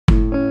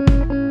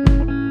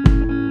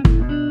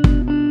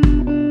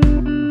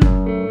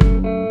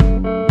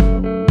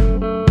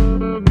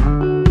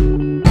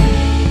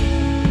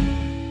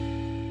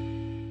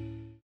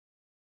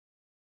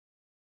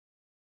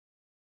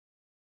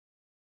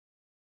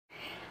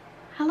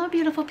Hello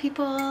beautiful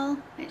people,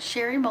 it's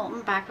Sherry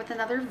Moulton back with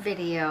another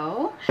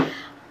video.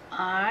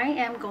 I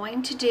am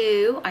going to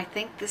do, I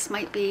think this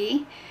might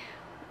be,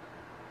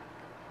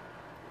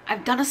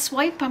 I've done a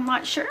swipe, I'm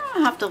not sure.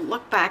 I'll have to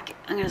look back.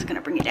 I'm just going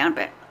to bring it down a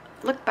bit.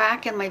 Look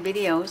back in my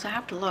videos, I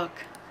have to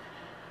look.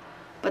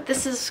 But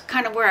this is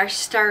kind of where I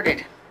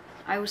started.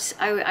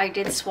 I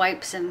did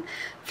swipes and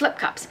flip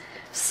cups.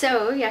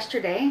 So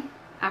yesterday,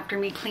 after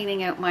me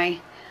cleaning out my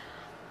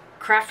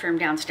craft room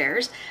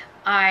downstairs,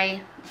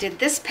 I did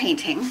this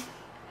painting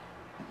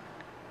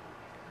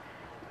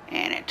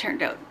and it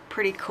turned out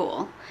pretty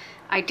cool.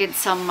 I did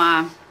some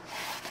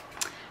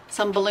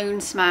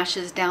balloon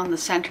smashes down the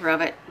center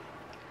of it,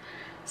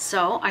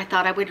 so I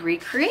thought I would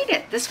recreate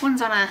it. This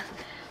one's on a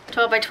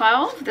 12 by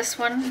 12. This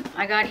one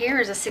I got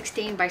here is a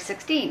 16 by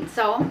 16.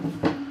 So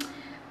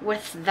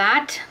with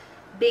that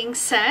being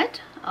said,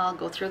 I'll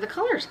go through the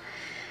colors.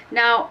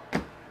 Now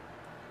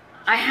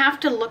I have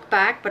to look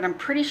back, but I'm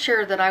pretty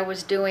sure that I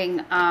was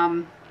doing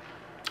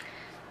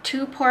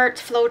 2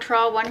 parts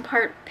Flotrol, 1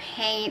 part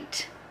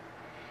paint,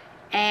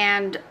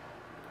 and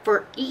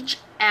for each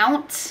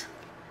ounce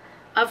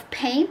of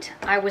paint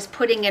I was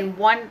putting in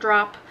 1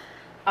 drop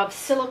of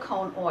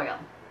silicone oil.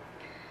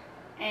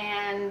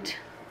 And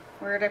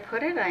where did I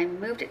put it? I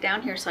moved it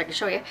down here so I can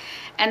show you.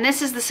 And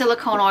this is the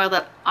silicone oil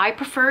that I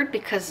preferred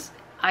because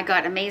I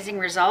got amazing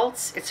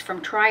results. It's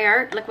from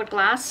DecoArt liquid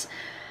glass,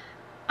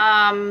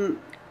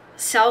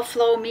 cell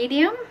flow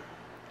medium.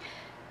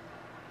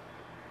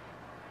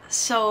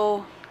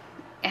 So,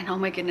 and oh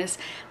my goodness,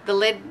 the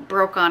lid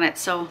broke on it,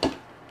 so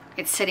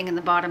it's sitting in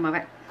the bottom of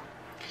it.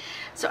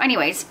 So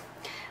anyways,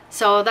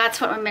 so that's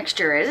what my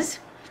mixture is.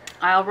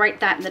 I'll write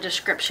that in the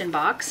description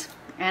box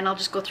and I'll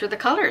just go through the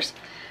colors.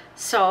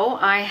 So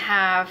I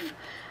have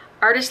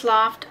Artist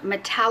Loft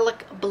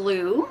Metallic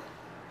Blue.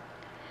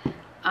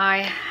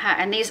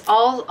 And these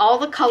all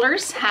the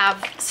colors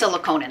have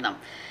silicone in them.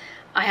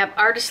 I have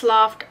Artist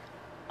Loft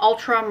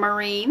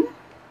Ultramarine.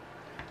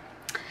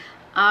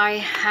 I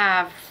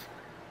have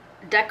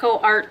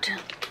DecoArt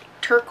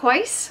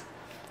Turquoise.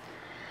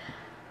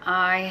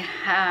 I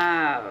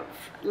have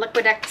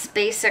Liquitex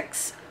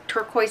Basics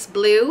Turquoise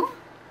Blue.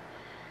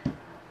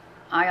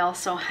 I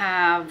also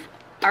have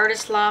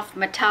Artist Loft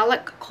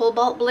Metallic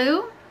Cobalt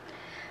Blue.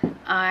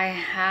 I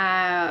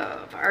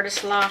have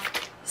Artist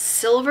Loft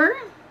Silver.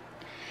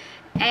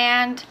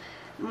 And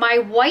my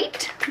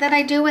white that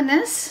I do in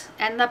this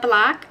and the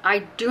black, I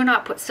do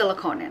not put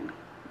silicone in.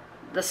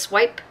 The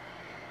swipe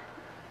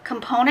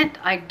component,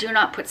 I do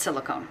not put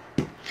silicone.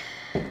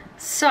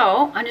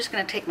 So I'm just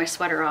going to take my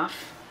sweater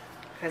off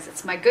because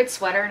it's my good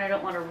sweater and I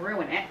don't want to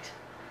ruin it.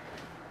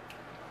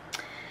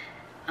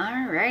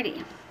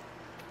 Alrighty.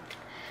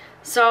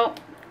 So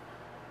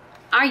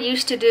I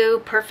used to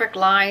do perfect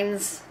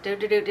lines,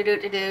 but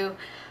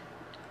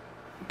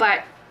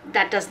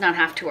that does not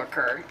have to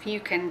occur. You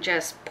can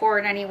just pour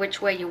it any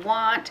which way you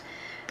want.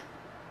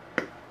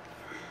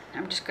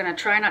 I'm just going to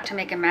try not to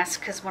make a mess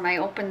because when I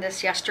opened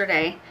this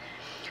yesterday,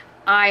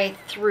 I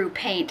threw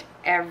paint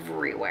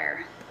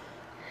everywhere.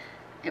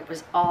 It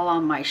was all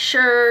on my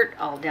shirt,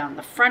 all down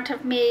the front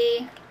of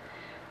me,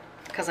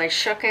 because I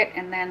shook it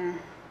and then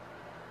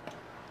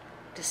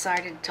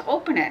decided to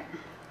open it,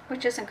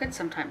 which isn't good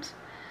sometimes.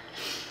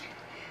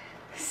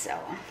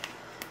 So,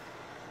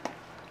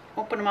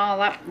 open them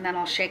all up and then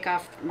I'll shake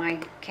off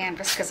my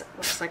canvas because it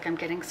looks like I'm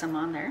getting some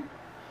on there.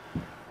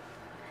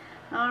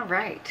 All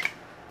right.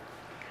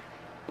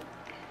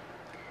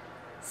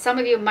 Some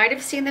of you might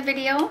have seen the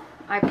video.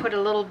 I put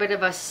a little bit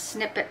of a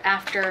snippet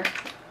after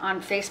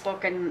on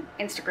Facebook and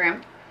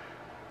Instagram,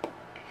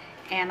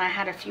 and I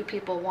had a few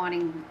people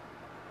wanting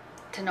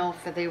to know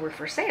if they were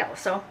for sale.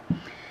 So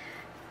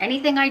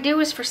anything I do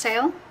is for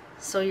sale,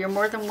 so you're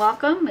more than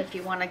welcome. If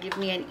you want to give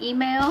me an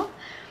email,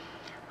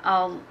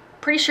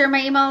 pretty sure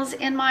my email's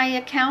in my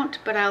account,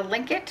 but I'll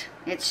link it.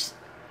 It's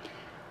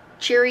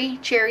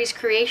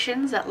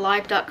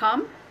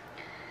cherrycreations@live.com.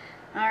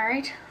 All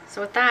right, so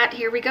with that,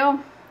 here we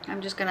go.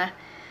 I'm just gonna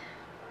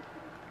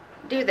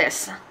do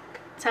this.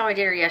 That's how I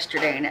did her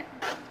yesterday and it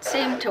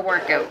seemed to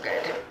work out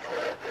good.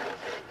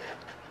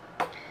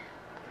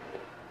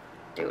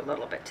 Do a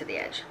little bit to the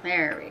edge.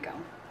 There we go.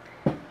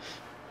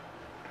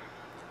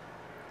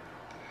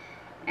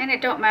 And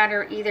it don't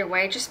matter either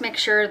way, just make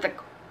sure the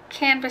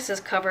canvas is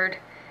covered.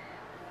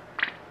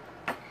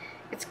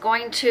 It's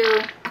going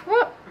to,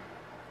 whoop,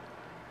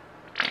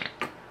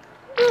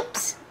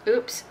 oops,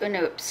 oops, and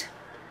oops.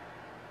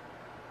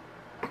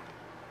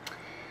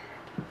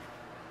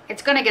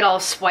 It's going to get all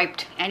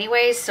swiped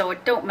anyways, so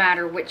it don't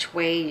matter which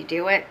way you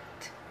do it.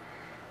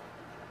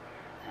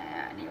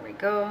 And here we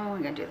go.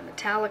 I'm going to do the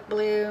metallic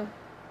blue.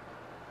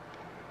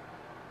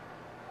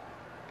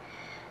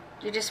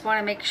 You just want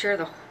to make sure,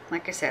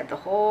 like I said, the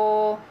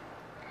whole,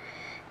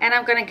 and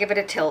I'm going to give it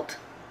a tilt.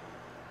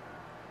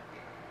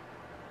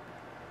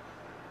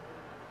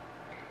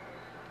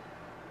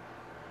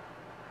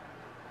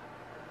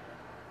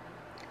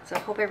 So I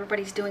hope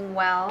everybody's doing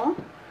well.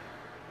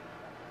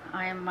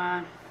 I'm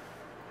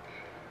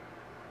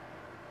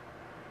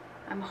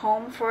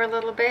home for a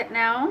little bit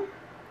now.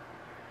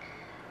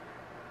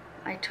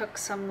 I took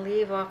some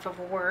leave off of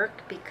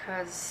work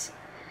because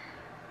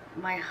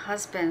my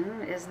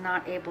husband is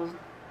not able,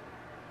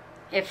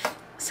 if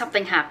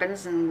something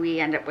happens and we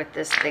end up with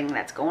this thing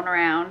that's going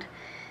around,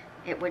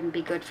 it wouldn't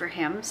be good for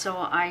him. So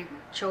I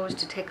chose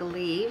to take a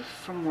leave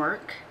from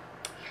work.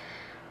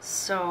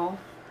 So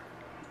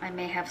I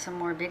may have some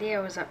more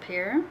videos up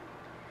here.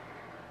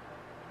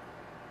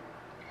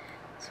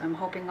 So I'm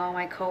hoping all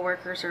my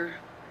coworkers are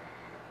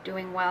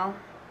doing well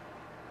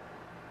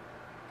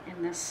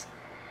in this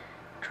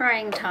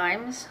trying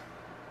times.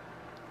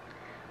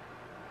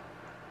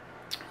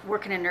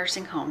 Working in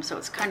nursing home, so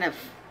it's kind of,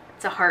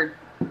 it's a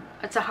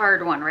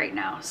hard one right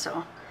now,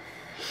 so.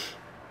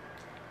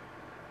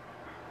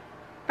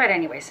 But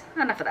anyways,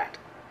 enough of that.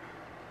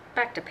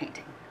 Back to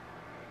painting.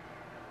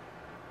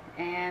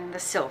 And the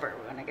silver,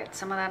 we're gonna get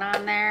some of that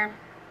on there.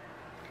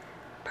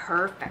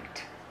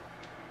 Perfect.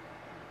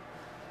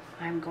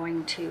 I'm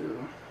going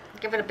to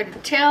give it a bit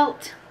of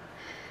tilt.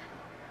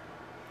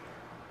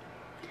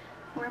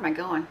 Where am I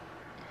going?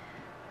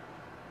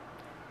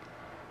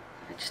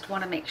 I just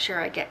want to make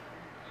sure I get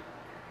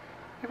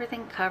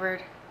everything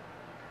covered.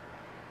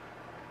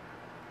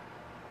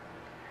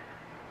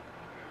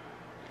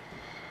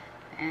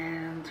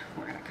 And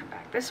we're going to come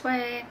back this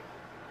way.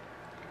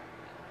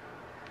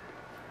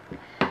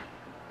 A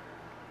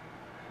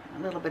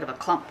little bit of a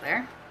clump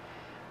there.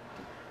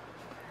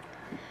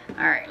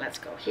 All right, let's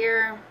go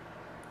here.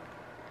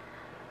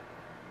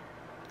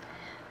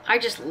 I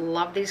just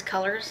love these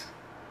colors.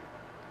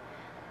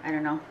 I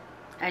don't know.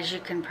 As you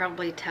can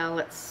probably tell,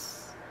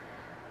 it's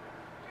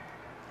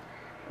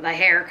the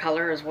hair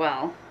color as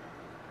well.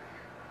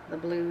 The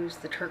blues,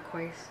 the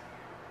turquoise.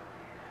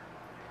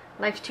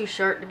 Life's too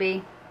short to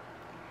be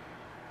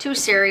too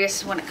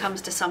serious when it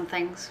comes to some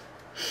things.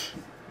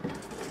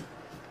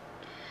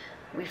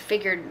 We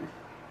figured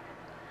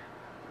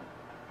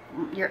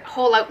your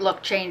whole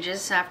outlook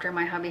changes after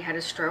my hubby had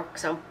a stroke,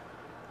 so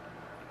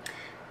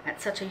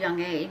at such a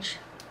young age,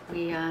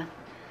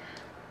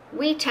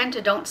 we tend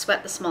to don't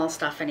sweat the small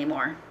stuff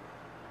anymore.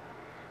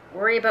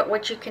 Worry about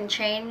what you can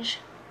change,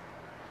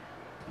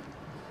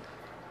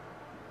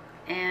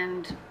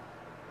 and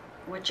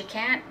what you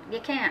can't, you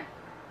can't.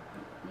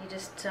 You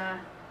just, at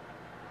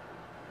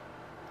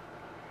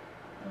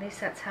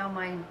least that's how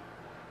my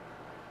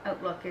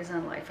outlook is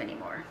on life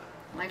anymore.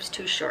 Life's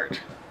too short.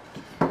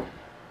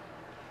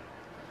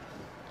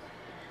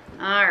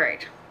 All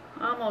right,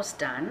 almost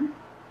done.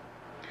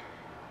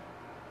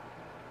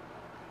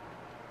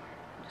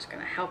 I'm just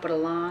gonna help it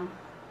along.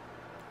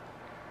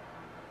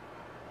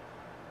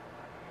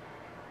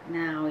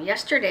 Now,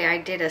 yesterday I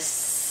did a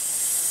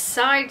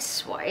side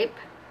swipe,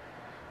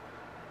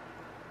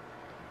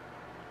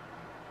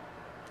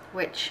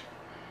 which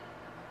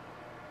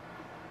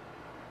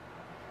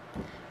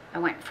I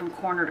went from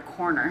corner to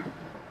corner.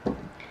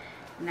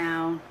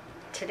 Now,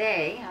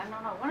 today, I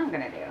don't know what I'm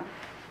gonna do.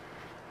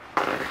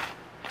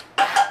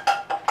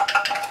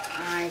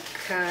 I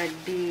could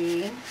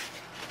be,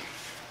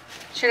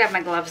 should have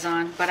my gloves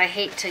on, but I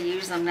hate to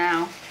use them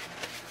now.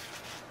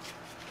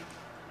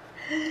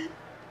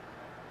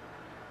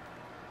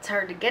 It's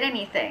hard to get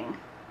anything.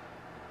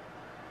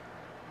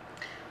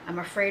 I'm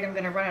afraid I'm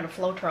gonna run out of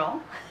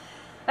Flotrol.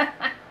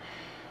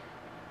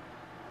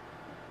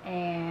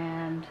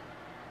 And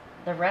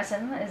the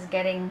resin is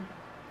getting,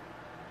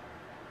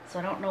 so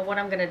I don't know what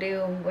I'm gonna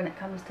do when it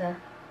comes to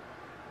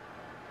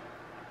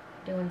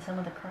doing some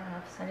of the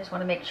crafts. I just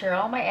want to make sure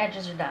all my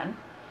edges are done.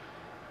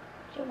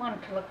 You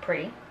want it to look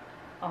pretty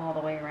all the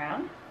way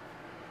around.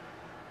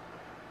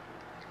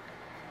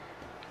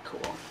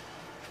 Cool.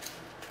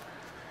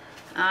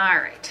 All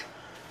right.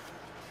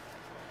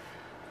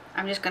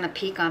 I'm just going to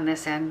peek on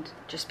this end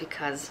just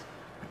because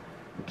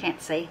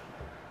can't see.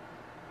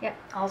 Yep,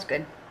 all's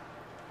good.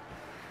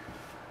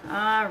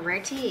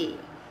 Alrighty.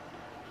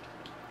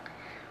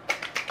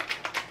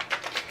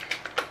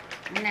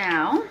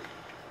 Now,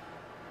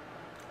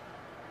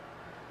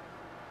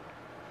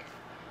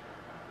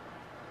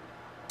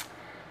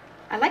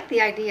 I like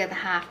the idea of the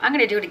half. I'm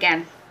going to do it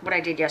again, what I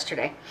did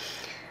yesterday.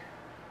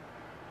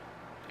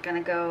 Going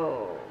to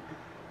go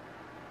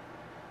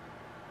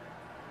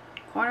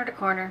corner to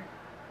corner.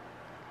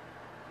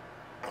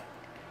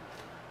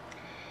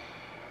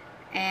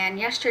 And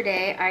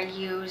yesterday I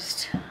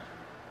used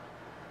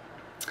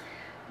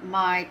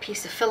my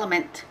piece of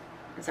filament.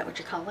 Is that what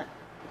you call it?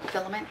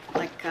 Filament?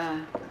 Like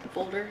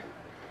folder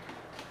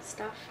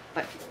stuff.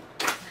 But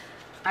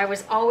I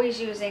was always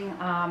using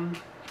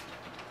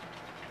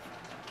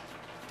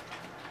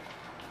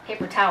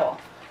paper towel.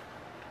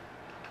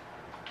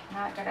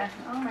 Now I gotta,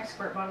 oh, my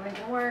squirt bottle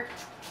didn't work.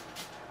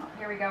 Oh,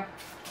 here we go.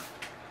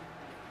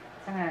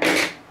 So I'm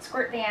gonna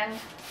squirt the end.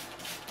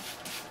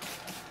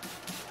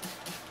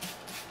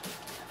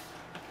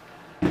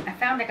 I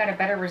found I got a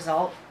better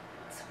result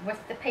with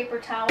the paper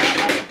towel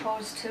as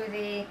opposed to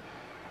the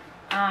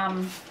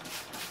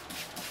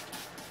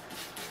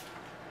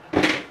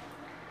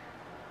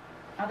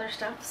other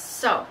stuff.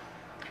 So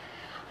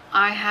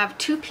I have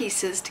two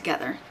pieces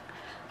together.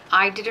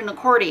 I did an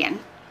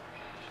accordion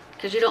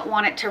because you don't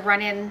want it to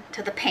run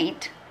into the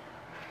paint.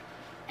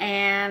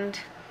 And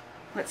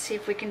let's see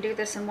if we can do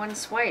this in one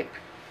swipe.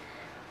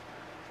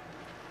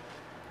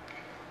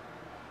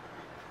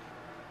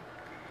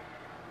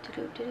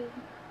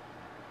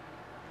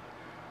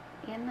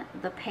 In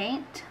the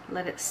paint,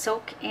 let it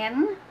soak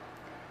in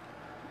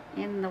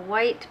the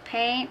white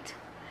paint.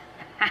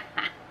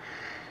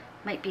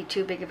 Might be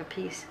too big of a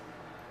piece.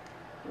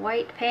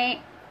 White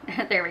paint.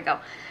 There we go.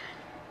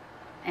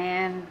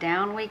 And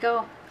down we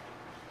go.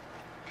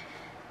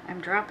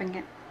 I'm dropping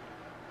it.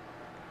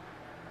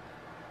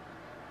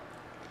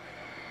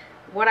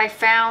 What I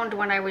found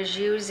when I was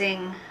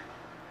using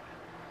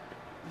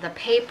the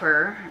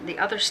paper, the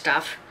other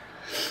stuff,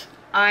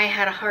 I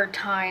had a hard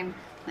time.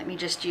 Let me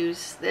just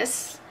use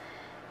this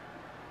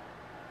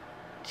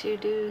to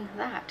do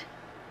that.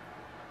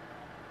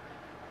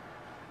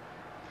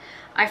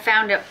 I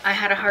found I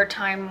had a hard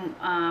time,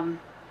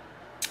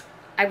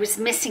 I was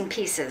missing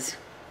pieces.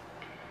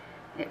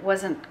 It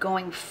wasn't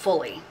going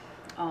fully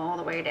all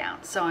the way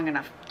down. So I'm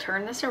gonna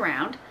turn this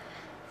around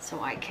so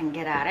I can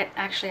get at it.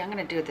 Actually, I'm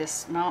gonna do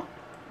this, no,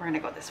 we're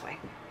gonna go this way.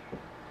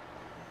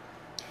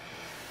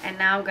 And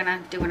now I'm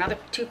gonna do another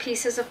 2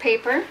 pieces of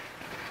paper.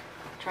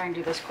 Try and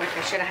do this quick.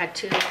 I should have had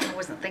 2. I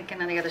wasn't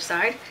thinking on the other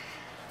side.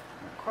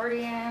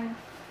 Accordion.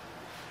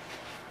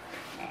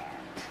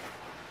 And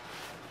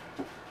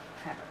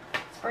have it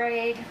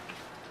sprayed.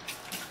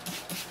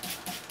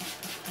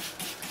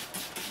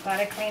 Glad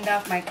I cleaned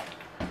off my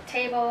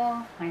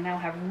table. I now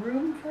have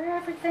room for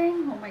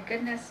everything. Oh my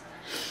goodness.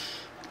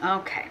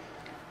 Okay.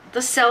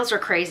 The cells are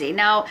crazy.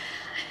 Now,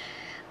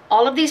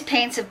 all of these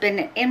paints have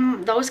been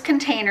in those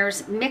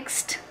containers,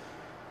 mixed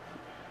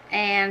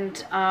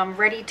and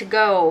ready to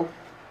go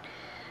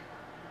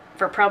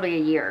for probably a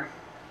year.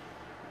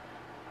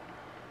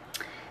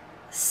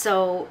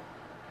 So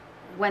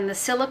when the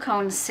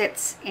silicone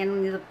sits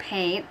in the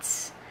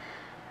paints,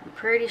 I'm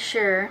pretty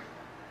sure,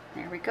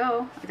 there we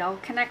go, it all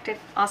connected,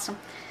 awesome.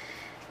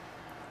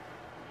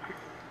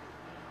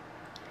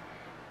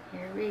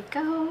 Here we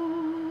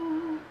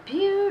go,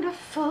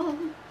 beautiful,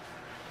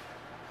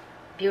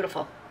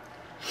 beautiful.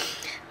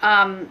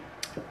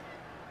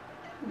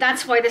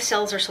 That's why the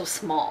cells are so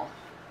small.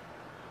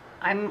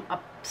 I'm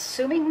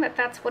assuming that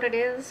that's what it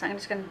is. I'm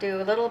just going to do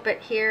a little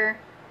bit here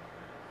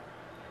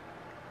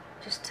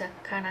just to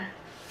kind of,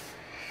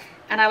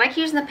 and I like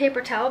using the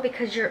paper towel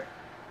because the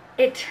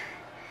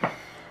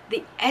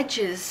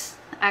edges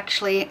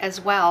actually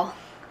as well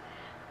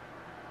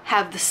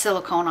have the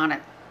silicone on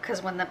it,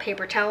 because when the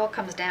paper towel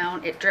comes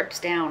down it drips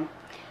down,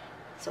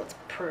 so it's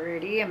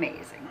pretty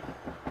amazing.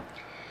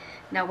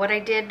 Now what I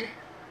did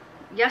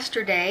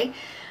yesterday,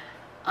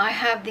 I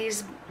have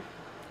these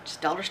just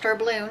dollar store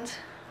balloons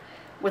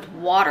with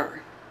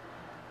water,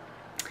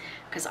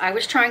 because I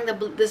was trying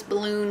this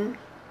balloon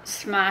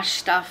smash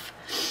stuff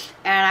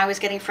and I was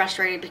getting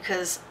frustrated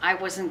because I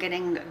wasn't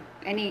getting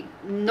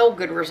no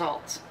good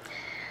results.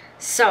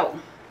 So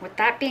with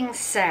that being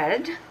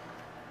said,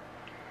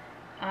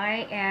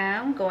 I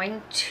am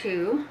going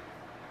to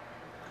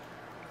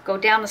go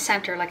down the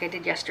center like I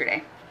did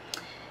yesterday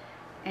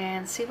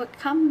and see what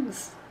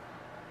comes.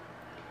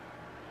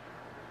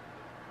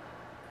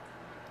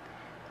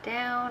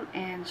 Down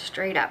and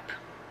straight up.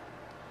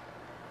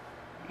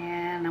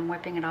 And I'm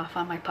wiping it off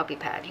on my puppy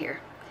pad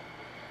here.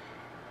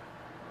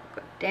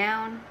 Go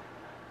down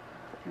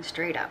and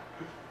straight up.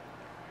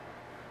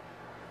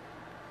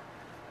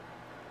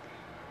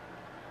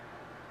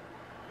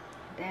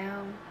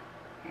 Down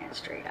and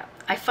straight up.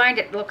 I find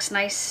it looks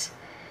nice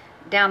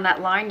down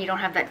that line. You don't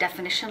have that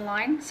definition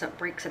line, so it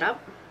breaks it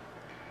up.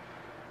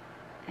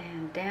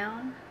 And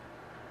down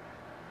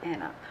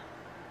and up.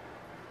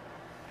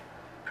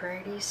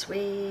 Pretty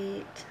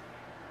sweet.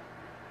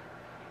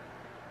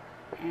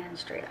 And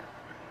straight up.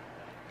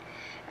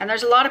 And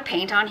there's a lot of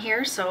paint on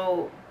here,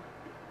 so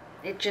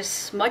it just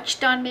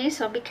smudged on me,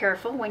 so be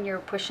careful when you're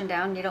pushing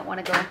down. You don't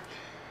want to go.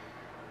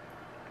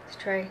 Let's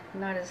try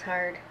not as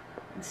hard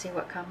and see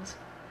what comes.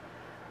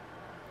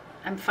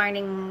 I'm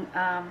finding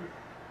not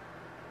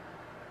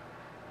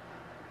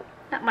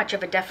much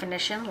of a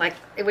definition. Like,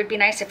 it would be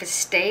nice if it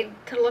stayed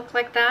to look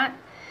like that,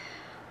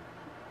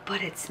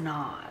 but it's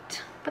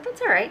not. But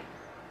that's all right.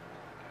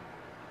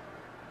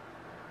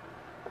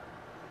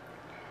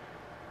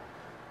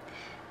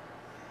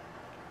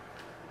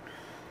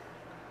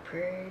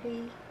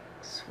 Pretty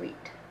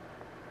sweet.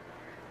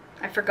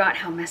 I forgot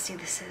how messy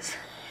this is.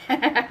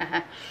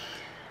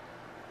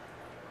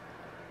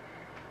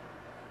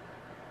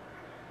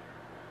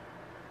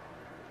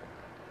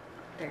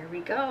 There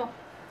we go.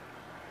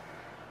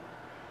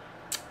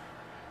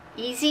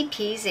 Easy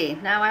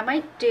peasy. Now I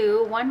might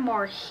do one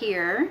more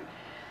here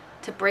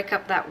to break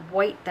up that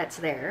white that's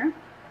there.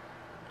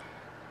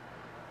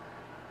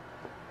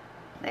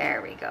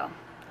 There we go.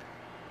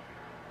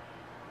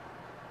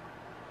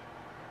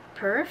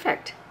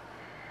 Perfect.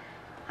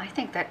 I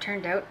think that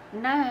turned out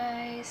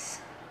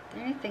nice. The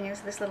only thing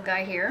is this little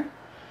guy here,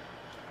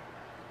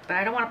 but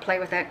I don't want to play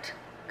with it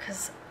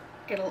because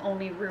it'll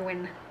only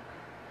ruin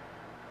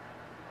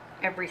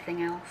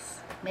everything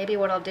else. Maybe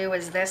what I'll do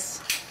is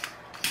this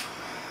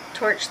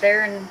torch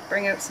there and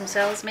bring out some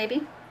cells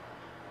maybe.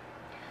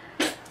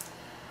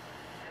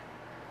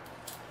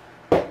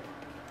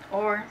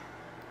 or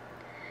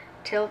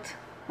tilt.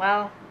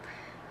 Well,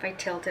 if I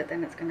tilt it,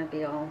 then it's going to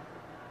be all...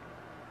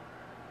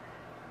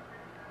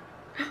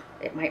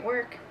 It might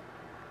work.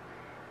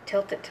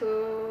 Tilt it to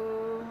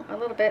a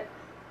little bit.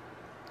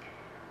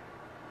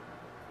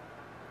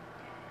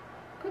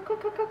 Quick, quick,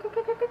 quick, quick, quick,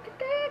 quick, quick, quick,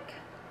 quick.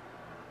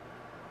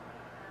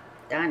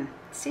 Done.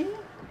 See?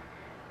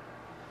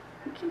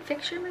 You can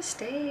fix your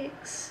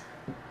mistakes.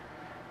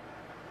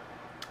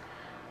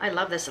 I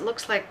love this. It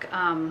looks like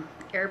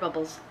air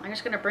bubbles. I'm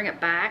just going to bring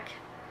it back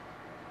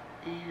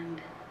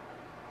and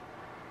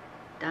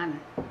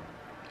done.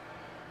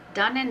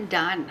 Done and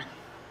done.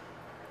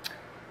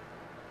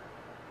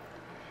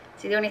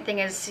 See, the only thing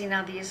is, you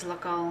know, these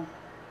look all...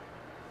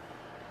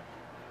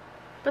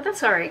 But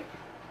that's all right.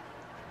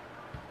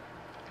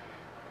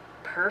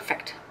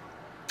 Perfect.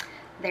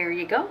 There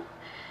you go.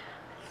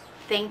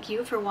 Thank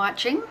you for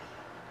watching.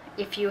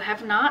 If you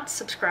have not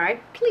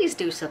subscribed, please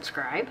do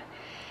subscribe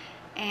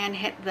and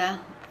hit the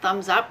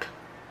thumbs up,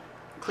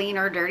 clean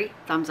or dirty,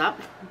 thumbs up.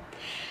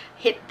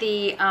 Hit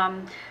the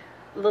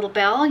little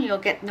bell and you'll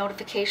get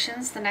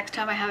notifications the next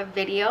time I have a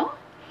video.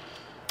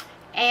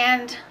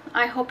 And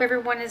I hope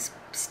everyone is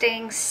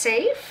staying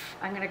safe.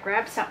 I'm going to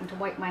grab something to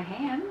wipe my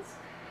hands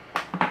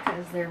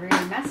because they're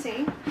really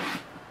messy.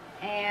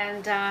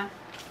 And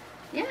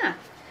yeah,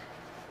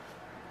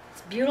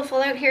 it's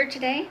beautiful out here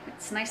today.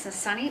 It's nice and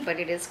sunny, but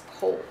it is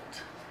cold.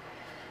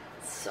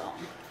 So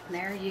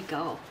there you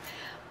go.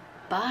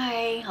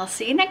 Bye. I'll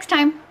see you next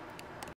time.